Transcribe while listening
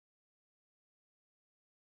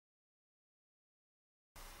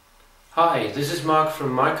Hi, this is Mark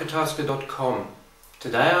from uTasker.com.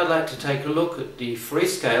 Today I'd like to take a look at the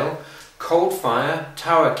Freescale Coldfire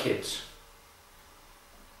Tower Kit.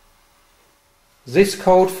 This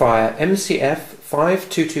Coldfire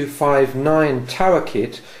MCF5225X Tower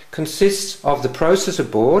Kit consists of the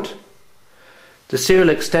processor board, the serial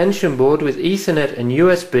extension board with Ethernet and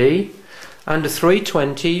USB, and a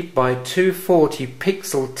 320 by 240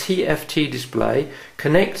 pixel TFT display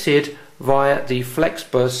connected via the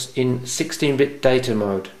FlexBus in 16-bit data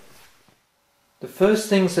mode. The first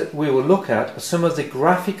things that we will look at are some of the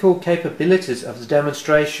graphical capabilities of the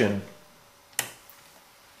demonstration.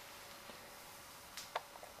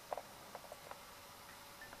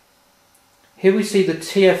 Here we see the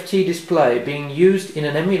TFT display being used in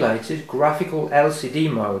an emulated graphical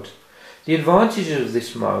LCD mode. The advantages of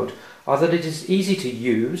this mode are that it is easy to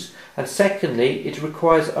use, and secondly, it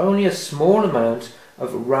requires only a small amount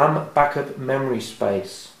of RAM backup memory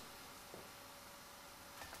space.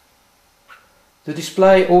 The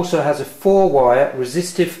display also has a 4-wire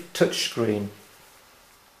resistive touchscreen.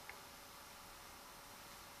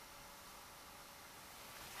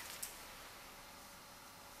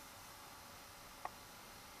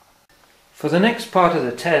 For the next part of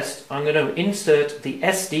the test, I'm going to insert the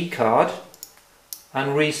SD card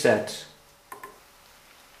and reset.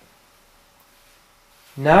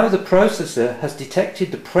 Now the processor has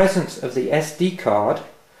detected the presence of the SD card,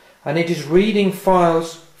 and it is reading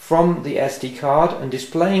files from the SD card and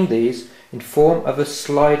displaying these in form of a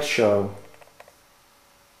slideshow.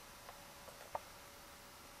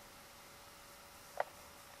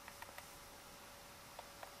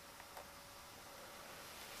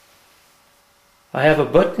 I have a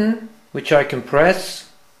button which I can press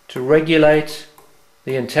to regulate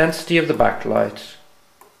the intensity of the backlight.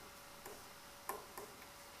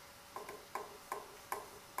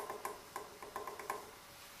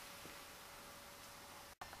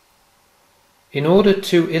 In order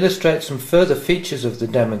to illustrate some further features of the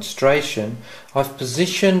demonstration, I've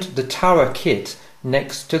positioned the tower kit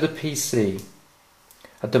next to the PC.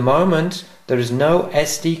 At the moment, there is no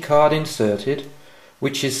SD card inserted,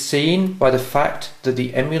 which is seen by the fact that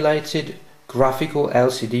the emulated graphical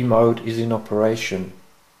LCD mode is in operation.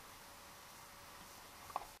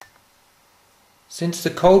 Since the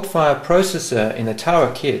Coldfire processor in the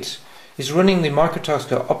tower kit is running the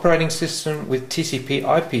uTasker operating system with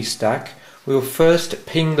TCP/IP stack, we will first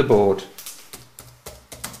ping the board.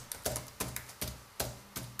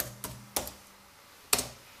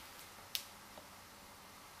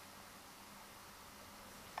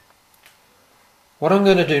 What I'm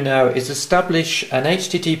going to do now is establish an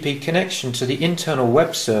HTTP connection to the internal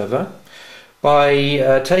web server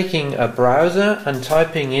by taking a browser and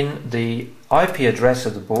typing in the IP address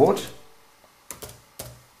of the board.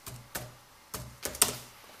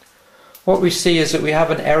 What we see is that we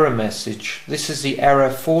have an error message. This is the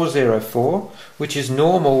error 404, which is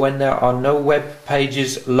normal when there are no web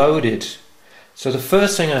pages loaded. So the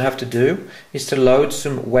first thing I have to do is to load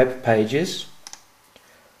some web pages.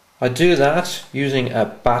 I do that using a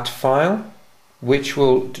BAT file, which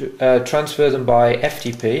will transfer them by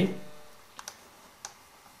FTP.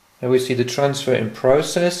 And we see the transfer in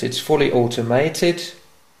process. It's fully automated.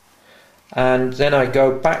 And then I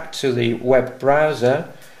go back to the web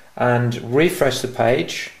browser and refresh the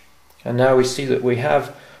page, and now we see that we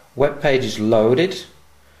have web pages loaded.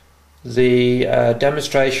 The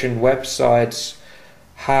demonstration websites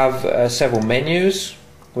have several menus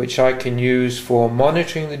which I can use for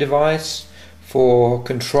monitoring the device, for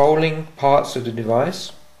controlling parts of the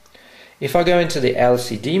device. If I go into the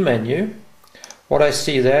LCD menu, what I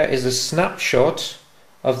see there is a snapshot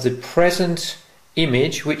of the present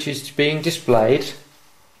image which is being displayed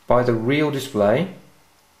by the real display.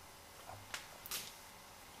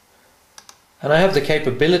 And I have the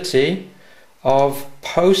capability of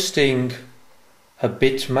posting a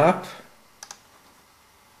bitmap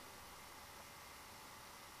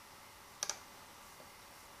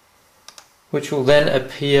which will then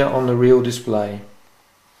appear on the real display.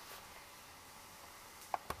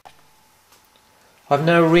 I've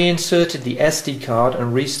now reinserted the SD card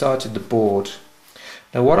and restarted the board.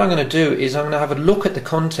 Now what I'm going to do is I'm going to have a look at the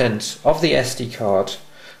contents of the SD card.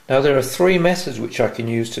 Now there are three methods which I can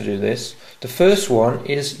use to do this. The first one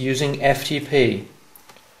is using FTP.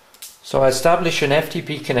 So I establish an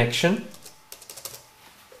FTP connection.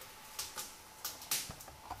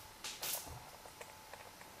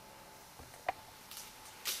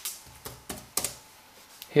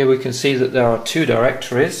 Here we can see that there are two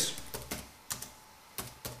directories.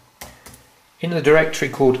 In the directory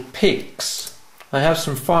called pics, I have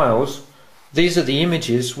some files. These are the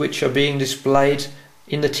images which are being displayed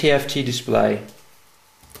in the TFT display.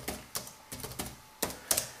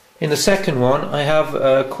 In the second one I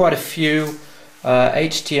have quite a few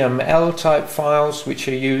HTML type files which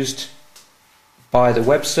are used by the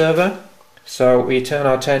web server. So we turn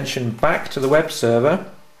our attention back to the web server.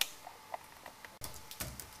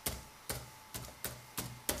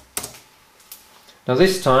 Now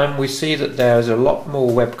this time we see that there is a lot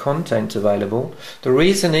more web content available. The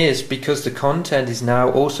reason is because the content is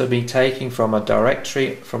now also being taken from a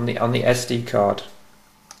directory on the SD card.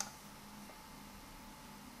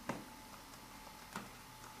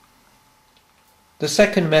 The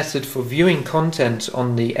second method for viewing content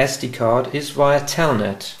on the SD card is via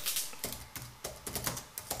TELNET.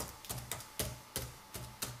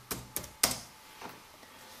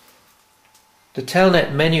 The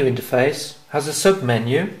TELNET menu interface has a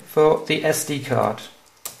submenu for the SD card.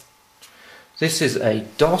 This is a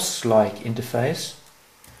DOS-like interface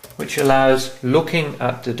which allows looking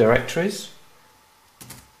at the directories,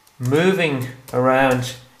 moving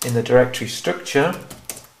around in the directory structure,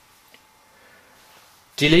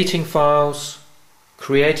 deleting files,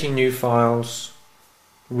 creating new files,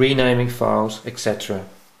 renaming files, etc.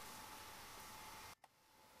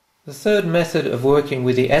 The third method of working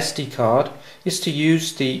with the SD card is to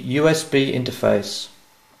use the USB interface.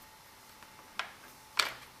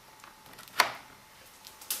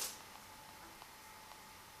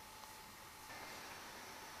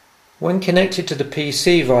 When connected to the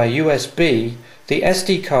PC via USB, the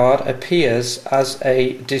SD card appears as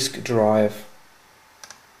a disk drive.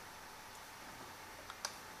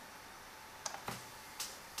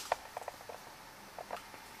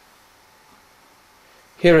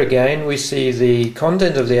 Here again we see the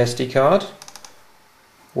content of the SD card,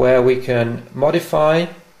 where we can modify,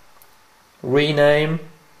 rename,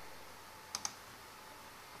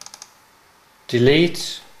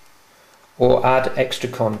 delete or add extra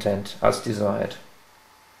content as desired.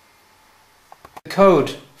 The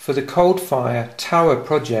code for the ColdFire Tower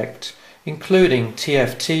project, including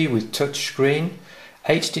TFT with touchscreen,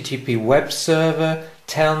 HTTP web server,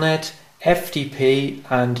 Telnet, FTP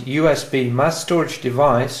and USB mass storage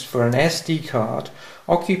device for an SD card,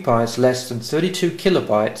 occupies less than 32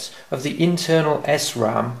 kilobytes of the internal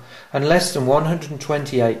SRAM and less than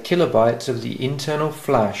 128 kilobytes of the internal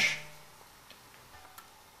flash.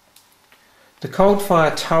 The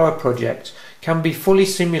ColdFire Tower project can be fully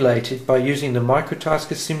simulated by using the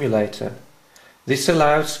MicroTasker simulator. This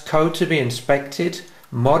allows code to be inspected,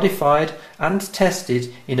 modified and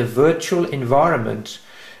tested in a virtual environment,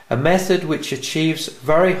 a method which achieves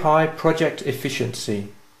very high project efficiency.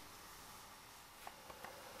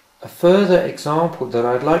 A further example that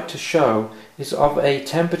I'd like to show is of a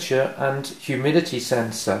temperature and humidity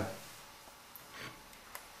sensor.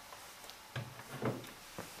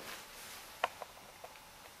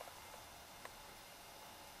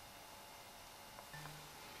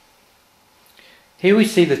 Here we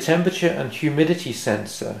see the temperature and humidity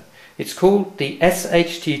sensor. It's called the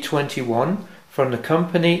SHT21 from the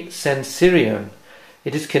company Sensirion.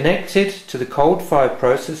 It is connected to the ColdFire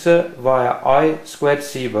processor via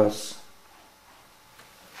I2C bus.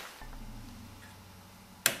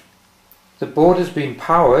 The board has been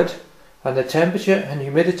powered and the temperature and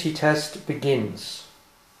humidity test begins.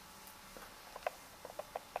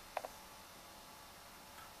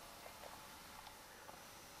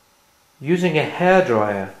 Using a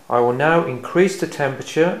hairdryer, I will now increase the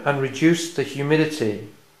temperature and reduce the humidity.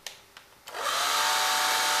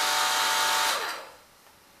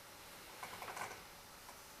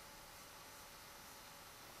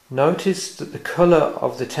 Notice that the colour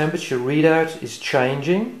of the temperature readout is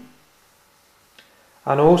changing,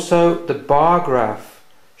 and also the bar graph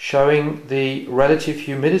showing the relative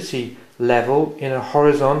humidity level in a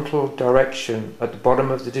horizontal direction at the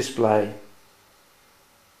bottom of the display.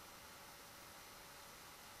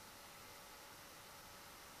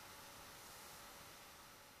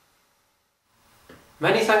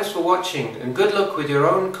 Many thanks for watching and good luck with your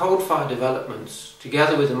own ColdFire developments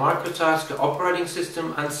together with the MicroTasker operating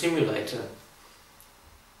system and simulator.